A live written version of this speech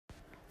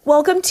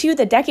Welcome to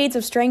the Decades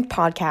of Strength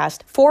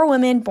podcast. 4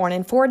 women born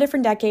in 4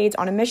 different decades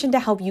on a mission to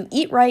help you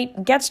eat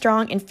right, get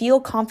strong, and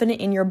feel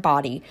confident in your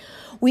body.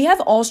 We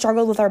have all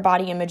struggled with our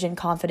body image and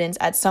confidence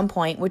at some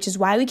point, which is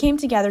why we came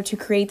together to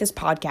create this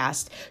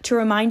podcast, to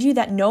remind you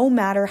that no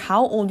matter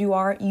how old you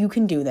are, you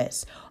can do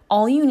this.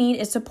 All you need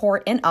is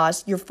support in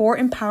us, your 4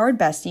 empowered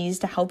besties,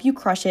 to help you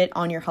crush it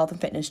on your health and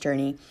fitness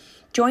journey.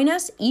 Join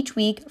us each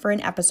week for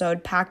an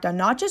episode packed on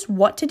not just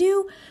what to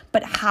do,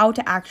 but how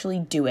to actually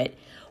do it.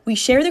 We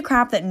share the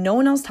crap that no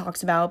one else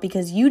talks about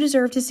because you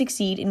deserve to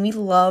succeed, and we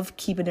love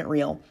keeping it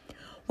real.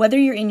 Whether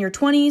you're in your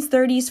 20s,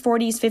 30s,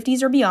 40s,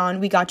 50s, or beyond,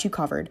 we got you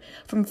covered.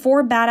 From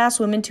 4 badass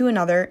women to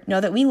another,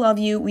 know that we love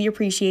you, we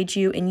appreciate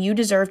you, and you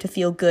deserve to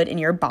feel good in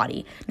your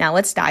body. Now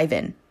let's dive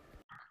in.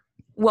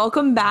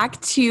 Welcome back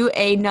to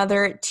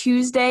another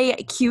Tuesday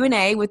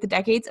Q&A with the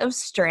Decades of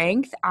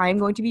Strength. I'm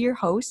going to be your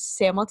host,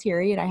 Sam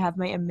Altieri, and I have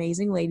my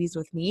amazing ladies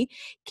with me,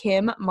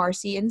 Kim,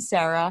 Marcy, and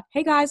Sarah.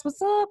 Hey guys, what's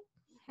up?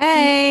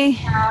 Hey.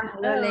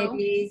 Hello,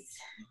 ladies.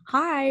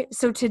 Hi.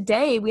 So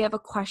today we have a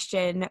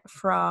question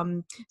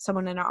from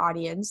someone in our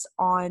audience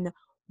on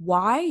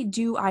why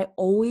do I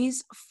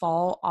always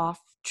fall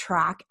off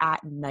track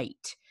at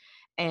night?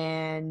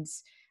 And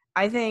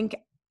I think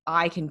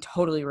I can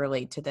totally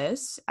relate to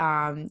this.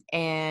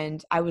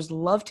 And I would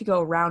love to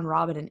go round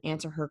robin and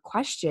answer her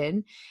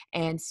question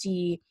and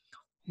see,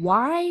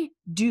 why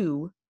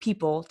do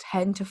people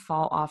tend to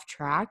fall off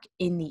track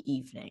in the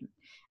evening?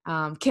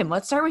 Kim,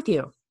 let's start with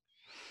you.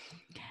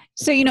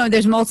 So,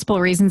 there's multiple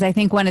reasons. I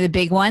think one of the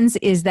big ones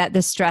is that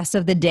the stress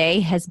of the day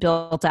has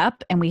built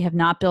up and we have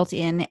not built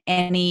in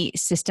any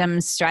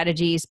systems,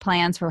 strategies,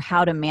 plans for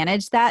how to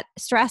manage that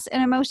stress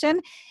and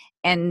emotion.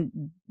 And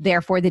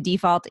therefore the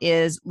default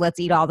is let's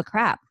eat all the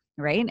crap,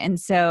 right? And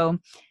so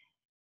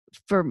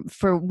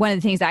for one of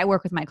the things I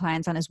work with my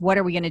clients on is what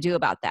are we going to do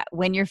about that?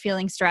 When you're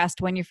feeling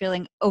stressed, when you're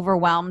feeling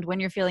overwhelmed, when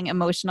you're feeling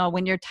emotional,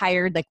 when you're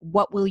tired, like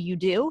what will you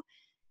do?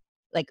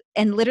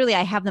 And literally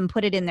I have them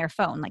put it in their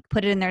phone,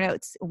 put it in their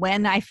notes.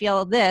 When I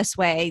feel this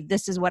way,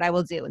 this is what I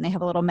will do. And they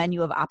have a little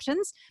menu of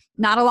options,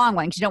 not a long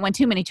one because you don't want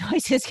too many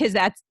choices because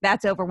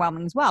that's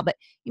overwhelming as well. But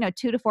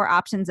 2 to 4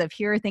 options of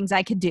here are things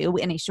I could do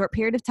in a short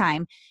period of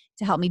time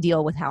to help me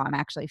deal with how I'm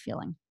actually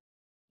feeling.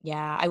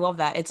 Yeah, I love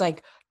that. It's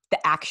like the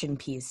action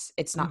piece.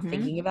 It's not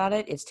thinking about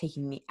it. It's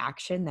taking the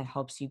action that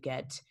helps you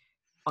get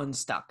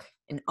unstuck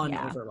and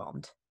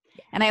unoverwhelmed.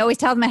 And I always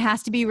tell them it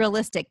has to be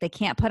realistic. They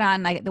can't put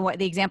on,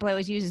 the example I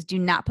always use is do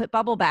not put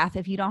bubble bath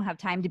if you don't have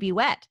time to be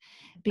wet,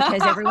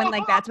 because everyone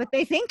that's what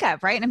they think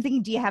of, right? And I'm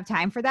thinking, do you have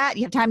time for that?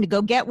 You have time to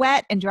go get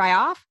wet and dry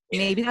off?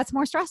 Maybe that's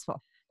more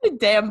stressful.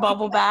 Damn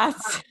bubble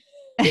baths.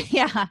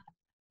 Yeah.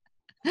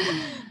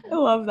 I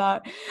love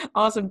that.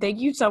 Awesome. Thank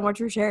you so much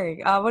for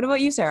sharing. What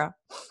about you, Sarah?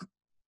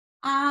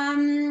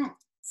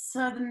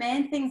 So the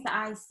main things that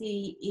I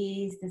see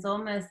is there's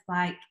almost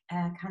like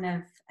a kind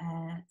of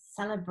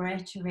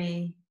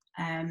celebratory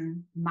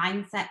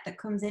mindset that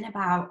comes in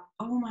about,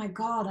 oh my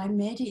God, I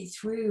made it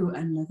through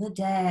another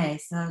day,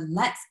 so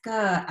let's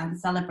go and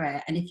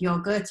celebrate. And if your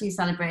go-to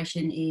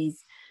celebration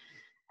is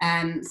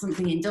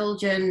something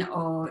indulgent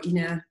or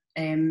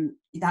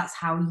that's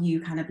how you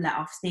kind of let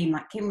off steam,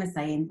 like Kim was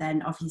saying,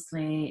 then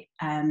obviously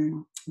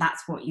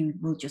that's what you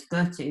will just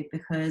go to,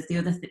 because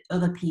the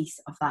other piece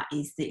of that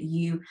is that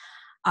you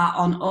are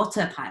on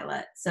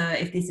autopilot. So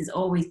if this has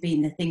always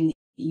been the thing that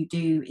you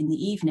do in the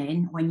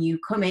evening, when you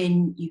come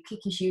in, you kick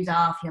your shoes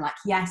off, you're like,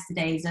 yes,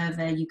 today's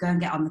over, you go and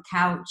get on the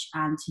couch,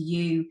 and to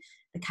you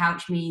the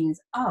couch means,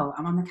 oh,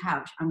 I'm on the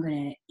couch, I'm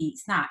going to eat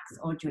snacks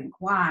or drink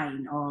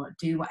wine or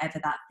do whatever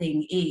that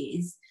thing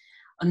is.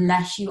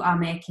 Unless you are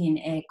making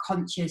a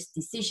conscious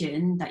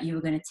decision that you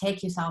are going to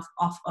take yourself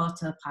off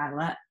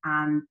autopilot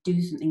and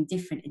do something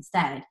different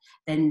instead,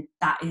 then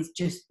that is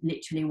just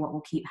literally what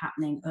will keep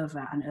happening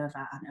over and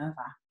over and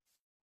over.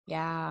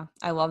 Yeah,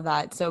 I love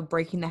that. So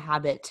breaking the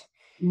habit.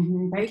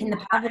 Breaking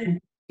the pattern.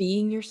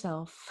 Being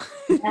yourself.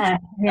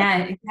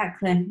 yeah,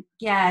 exactly.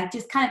 Yeah,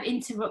 just kind of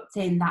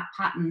interrupting that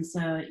pattern.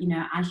 So,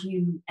 as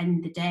you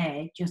end the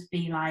day, just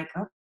be like,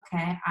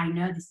 okay, I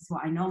know this is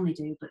what I normally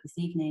do, but this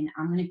evening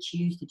I'm going to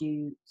choose to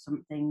do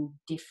something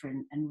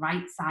different, and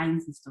write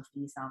signs and stuff for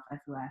yourself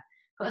everywhere.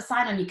 Put a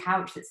sign on your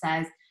couch that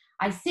says,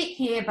 I sit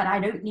here, but I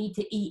don't need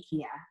to eat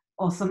here,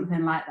 or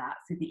something like that,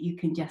 so that you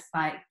can just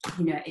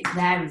it's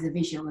there as a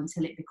visual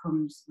until it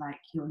becomes like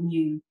your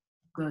new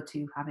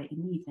go-to habit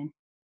in the evening.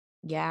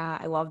 Yeah,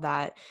 I love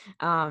that.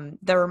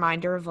 The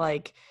reminder of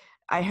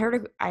I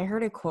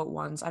heard a quote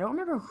once. I don't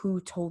remember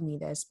who told me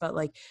this, but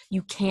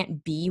you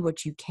can't be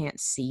what you can't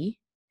see.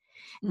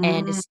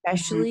 And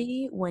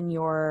especially when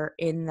you're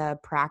in the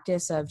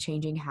practice of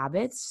changing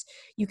habits,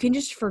 you can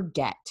just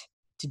forget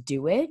to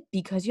do it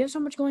because you have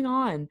so much going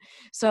on.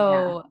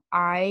 So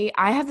I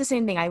have the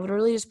same thing. I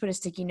literally just put a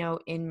sticky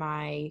note in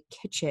my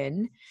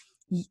kitchen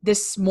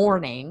this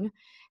morning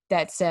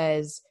that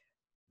says,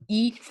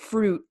 eat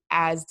fruit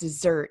as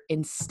dessert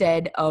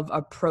instead of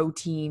a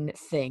protein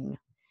thing,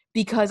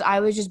 because I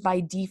was just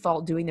by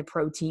default doing the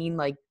protein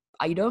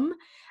item,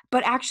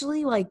 but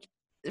actually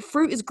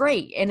fruit is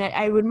great and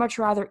I would much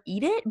rather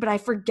eat it, but I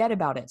forget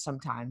about it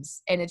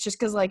sometimes. And it's just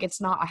because like it's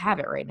not a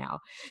habit right now.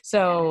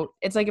 So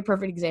it's like a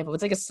perfect example.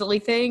 It's like a silly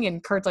thing.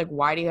 And Kurt's like,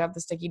 why do you have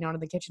the sticky note in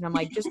the kitchen? I'm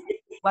like, just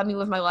let me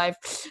live my life.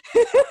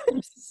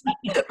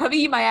 Let me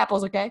eat my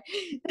apples, okay?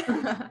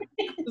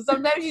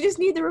 Sometimes you just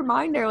need the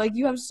reminder. Like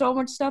you have so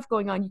much stuff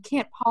going on. You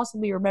can't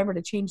possibly remember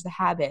to change the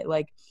habit.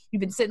 Like you've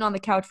been sitting on the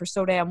couch for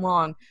so damn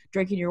long,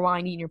 drinking your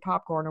wine, eating your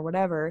popcorn or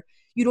whatever.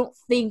 You don't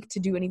think to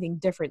do anything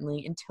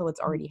differently until it's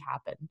already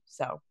happened.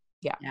 So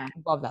yeah.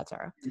 Love that,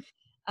 Sarah.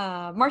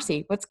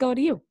 Marcy, let's go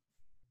to you.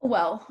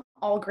 Well,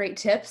 all great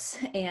tips.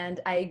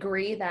 And I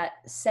agree that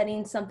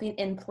setting something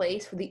in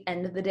place for the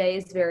end of the day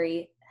is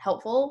very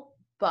helpful.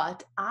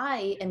 But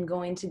I am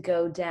going to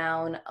go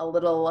down a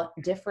little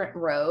different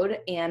road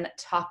and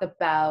talk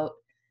about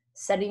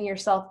setting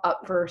yourself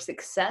up for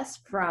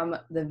success from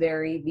the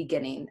very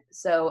beginning.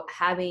 So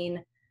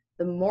having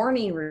the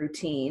morning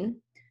routine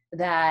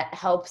that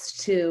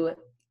helps to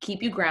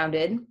keep you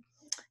grounded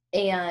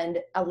and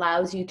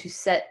allows you to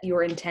set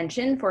your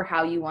intention for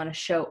how you want to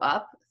show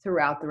up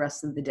throughout the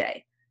rest of the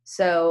day.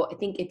 So I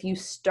think if you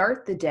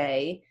start the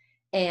day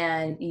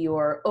and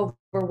you're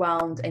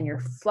overwhelmed and you're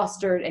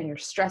flustered and you're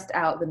stressed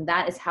out, then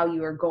that is how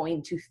you are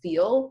going to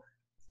feel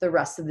the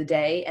rest of the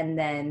day. And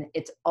then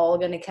it's all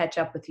going to catch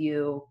up with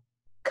you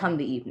come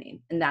the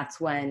evening. And that's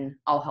when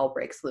all hell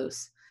breaks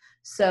loose.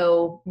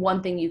 So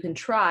one thing you can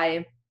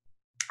try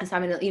is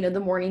having, the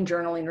morning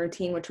journaling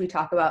routine, which we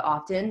talk about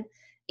often.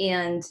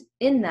 And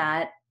in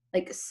that,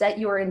 like set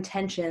your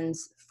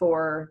intentions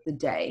for the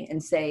day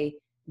and say,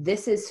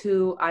 this is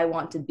who I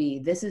want to be.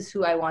 This is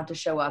who I want to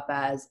show up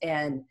as.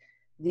 And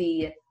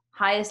the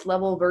highest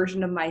level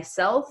version of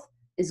myself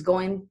is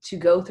going to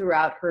go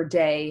throughout her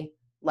day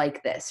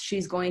like this.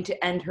 She's going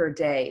to end her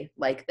day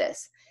like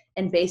this.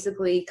 And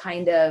basically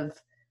kind of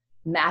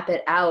map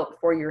it out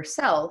for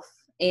yourself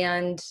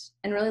and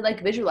really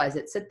like visualize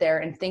it. Sit there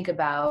and think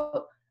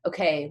about,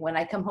 okay, when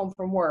I come home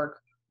from work,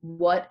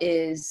 what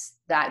is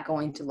that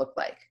going to look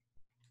like?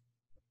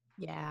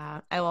 Yeah,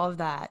 I love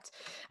that.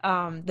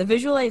 The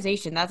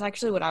visualization, that's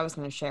actually what I was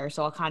going to share.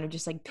 So I'll kind of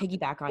just like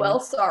piggyback on Well,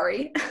 you.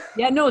 sorry.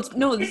 Yeah, no,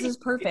 this is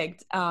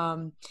perfect.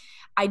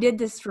 I did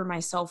this for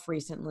myself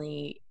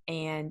recently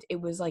and it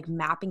was like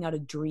mapping out a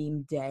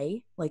dream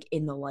day, like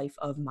in the life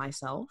of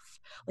myself.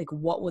 Like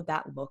what would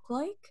that look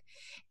like?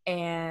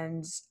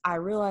 And I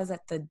realized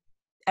that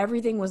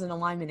everything was in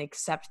alignment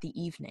except the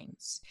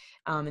evenings.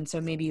 And so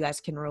maybe you guys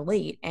can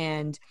relate.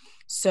 And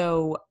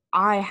so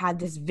I had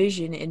this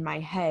vision in my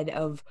head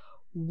of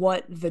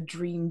what the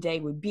dream day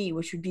would be,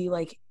 which would be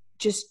like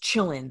just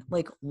chilling,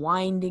 like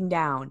winding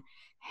down,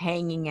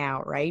 hanging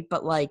out, right?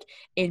 But like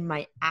in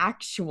my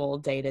actual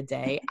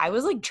day-to-day, I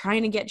was like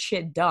trying to get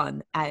shit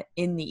done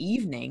in the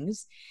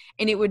evenings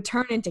and it would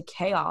turn into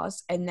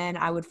chaos. And then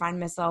I would find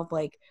myself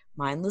like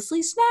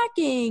mindlessly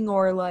snacking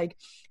or like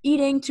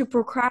eating to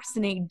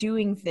procrastinate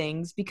doing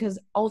things because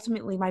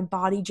ultimately my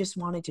body just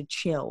wanted to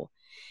chill,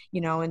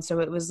 and so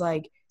it was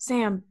like,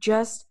 Sam,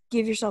 just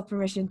give yourself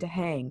permission to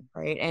hang,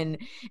 right? And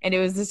it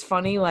was this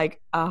funny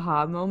like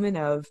aha moment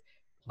of,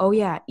 oh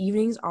yeah,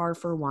 evenings are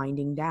for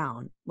winding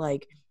down.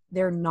 Like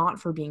they're not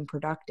for being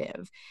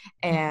productive.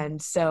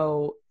 And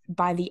so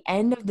by the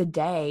end of the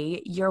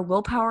day, your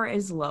willpower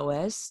is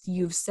lowest.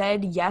 You've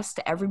said yes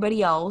to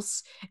everybody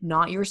else,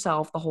 not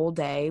yourself the whole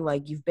day.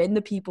 Like you've been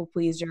the people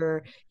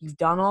pleaser, you've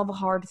done all the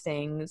hard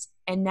things,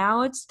 and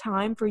now it's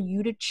time for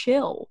you to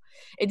chill.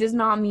 It does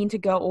not mean to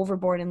go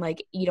overboard and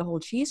like eat a whole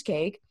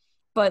cheesecake,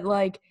 but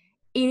like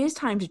it is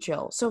time to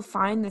chill. So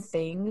find the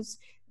things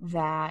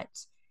that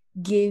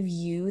give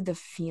you the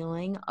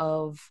feeling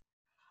of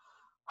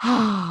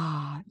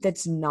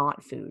that's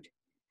not food,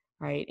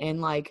 right?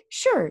 And like,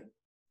 sure,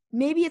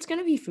 maybe it's going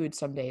to be food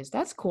some days.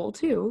 That's cool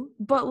too.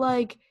 But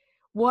like,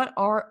 what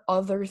are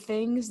other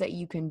things that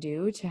you can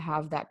do to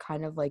have that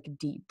kind of like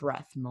deep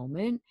breath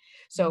moment?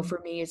 So for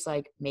me, it's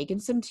like making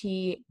some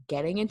tea,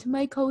 getting into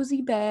my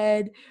cozy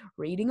bed,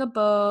 reading a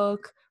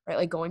book, right?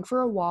 Like going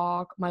for a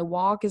walk. My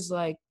walk is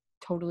like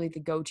totally the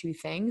go-to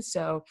thing.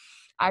 So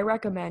I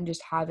recommend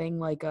just having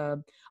like a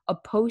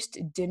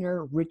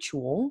post-dinner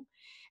ritual.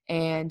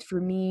 And for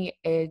me,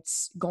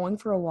 it's going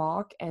for a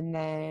walk and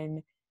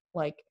then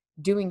like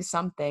doing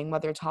something,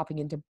 whether it's hopping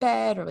into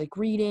bed or like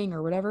reading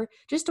or whatever,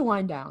 just to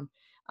wind down.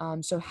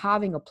 So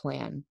having a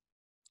plan.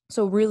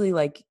 So really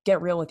like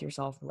get real with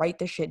yourself, write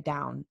the shit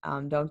down.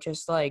 Don't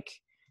just like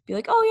be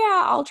like, oh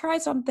yeah, I'll try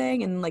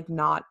something and like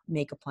not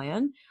make a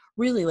plan.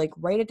 Really like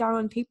write it down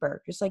on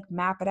paper, just like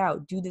map it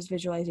out, do this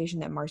visualization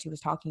that Marcy was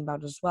talking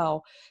about as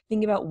well.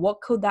 Think about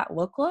what could that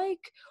look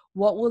like?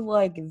 What would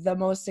like the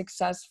most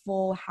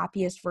successful,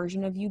 happiest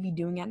version of you be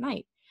doing at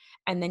night?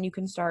 And then you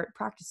can start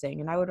practicing.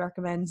 And I would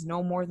recommend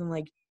no more than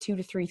like 2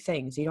 to 3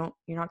 things. You're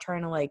not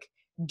trying to like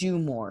do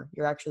more.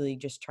 You're actually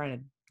just trying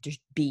to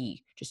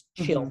just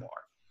chill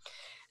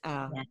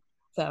more.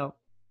 So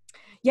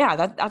yeah,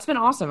 that's been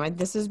awesome.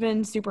 This has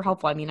been super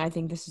helpful. I mean, I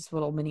think this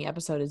little mini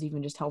episode has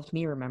even just helped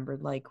me remember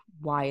like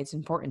why it's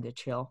important to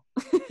chill.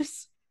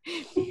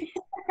 Can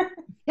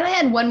I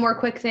add one more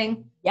quick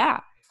thing? Yeah.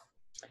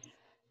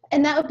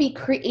 And that would be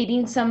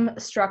creating some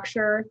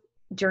structure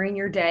during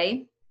your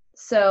day.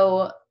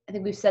 So I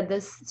think we've said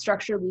this,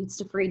 structure leads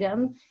to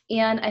freedom.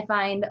 And I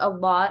find a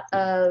lot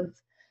of,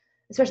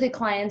 especially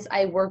clients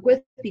I work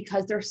with,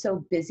 because they're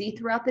so busy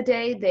throughout the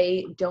day,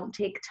 they don't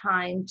take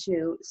time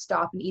to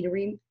stop and eat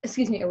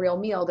a real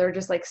meal. They're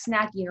just like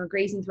snacking or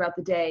grazing throughout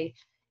the day.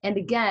 And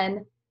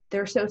again,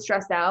 they're so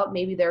stressed out.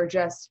 Maybe they're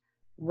just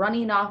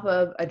running off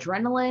of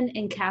adrenaline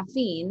and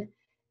caffeine.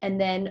 And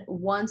then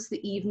once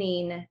the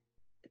evening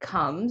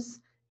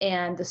comes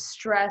and the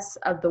stress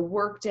of the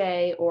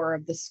workday or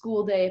of the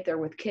school day, if they're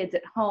with kids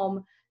at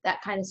home,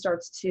 that kind of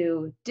starts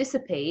to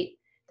dissipate.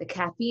 The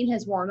caffeine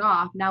has worn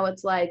off. Now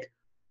it's like,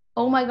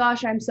 oh my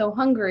gosh, I'm so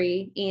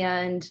hungry.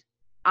 And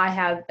I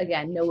have,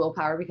 again, no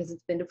willpower because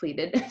it's been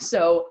depleted.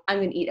 So I'm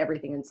going to eat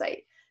everything in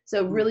sight.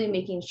 So really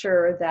making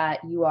sure that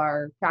you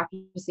are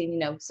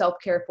practicing,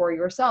 self-care for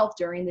yourself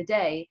during the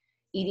day,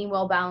 eating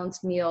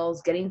well-balanced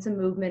meals, getting some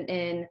movement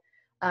in,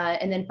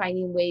 and then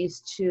finding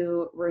ways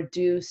to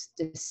reduce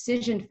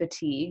decision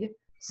fatigue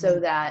so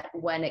that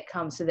when it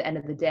comes to the end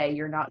of the day,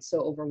 you're not so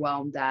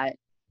overwhelmed that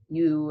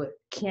you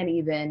don't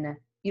even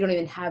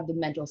have the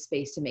mental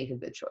space to make a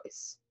good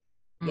choice.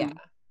 Yeah.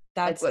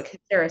 That's like what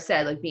Sarah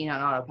said, like being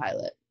on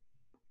autopilot.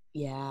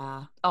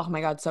 Yeah. Oh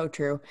my God. So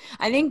true.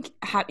 I think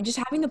just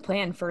having the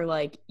plan for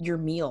like your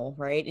meal,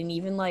 right? And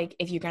even like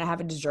if you're going to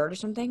have a dessert or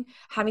something,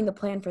 having the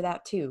plan for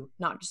that too,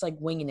 not just like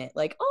winging it.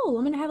 Like, oh,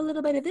 I'm going to have a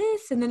little bit of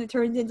this. And then it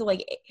turns into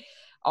like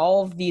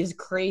all of these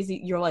crazy,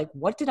 you're like,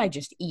 what did I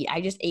just eat? I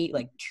just ate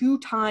like 2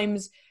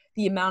 times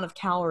the amount of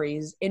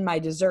calories in my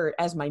dessert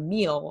as my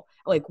meal.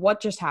 Like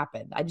what just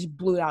happened? I just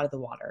blew it out of the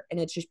water. And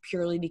it's just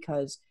purely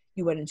because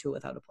you went into it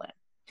without a plan.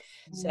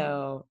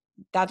 So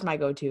that's my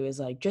go-to is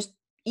like, just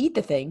eat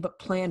the thing, but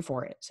plan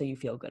for it so you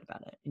feel good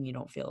about it and you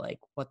don't feel like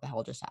what the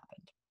hell just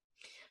happened.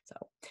 So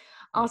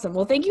awesome.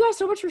 Well, thank you guys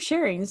so much for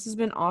sharing. This has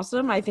been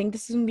awesome. I think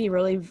this is going to be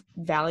really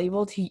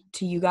valuable to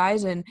you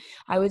guys. And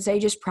I would say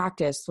just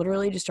practice,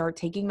 literally just start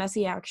taking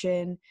messy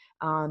action.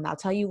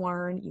 That's how you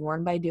learn. You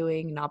learn by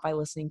doing, not by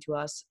listening to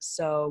us.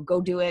 So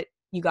go do it.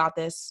 You got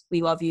this.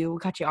 We love you. We'll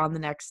catch you on the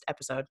next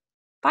episode.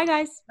 Bye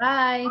guys.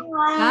 Bye.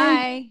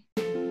 Bye.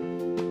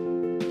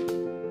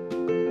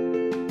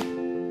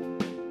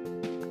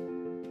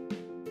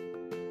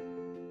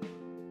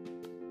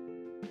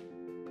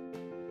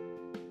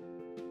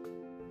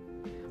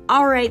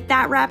 All right,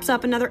 that wraps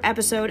up another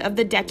episode of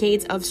the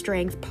Decades of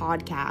Strength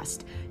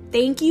podcast.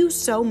 Thank you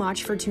so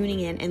much for tuning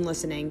in and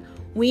listening.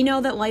 We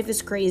know that life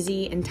is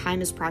crazy and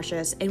time is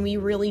precious, and we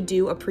really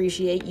do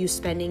appreciate you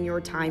spending your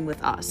time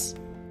with us.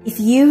 If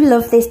you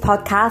love this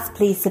podcast,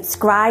 please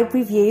subscribe,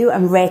 review,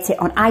 and rate it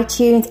on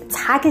iTunes.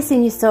 Tag us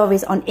in your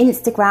stories on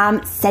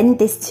Instagram. Send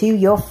this to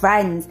your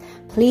friends.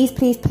 Please,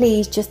 please,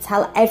 please just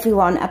tell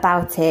everyone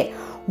about it.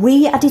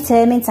 We are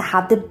determined to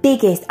have the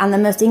biggest and the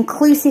most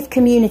inclusive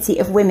community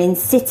of women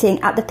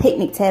sitting at the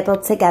picnic table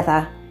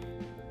together.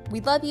 We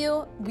love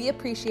you, we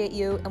appreciate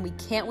you, and we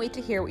can't wait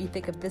to hear what you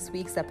think of this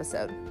week's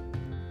episode.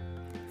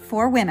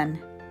 4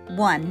 women,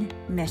 1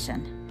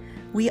 mission.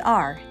 We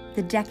are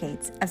the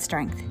Decades of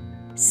Strength.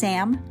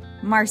 Sam,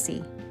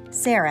 Marcy,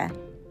 Sarah,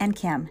 and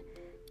Kim.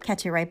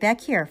 Catch you right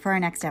back here for our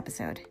next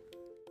episode.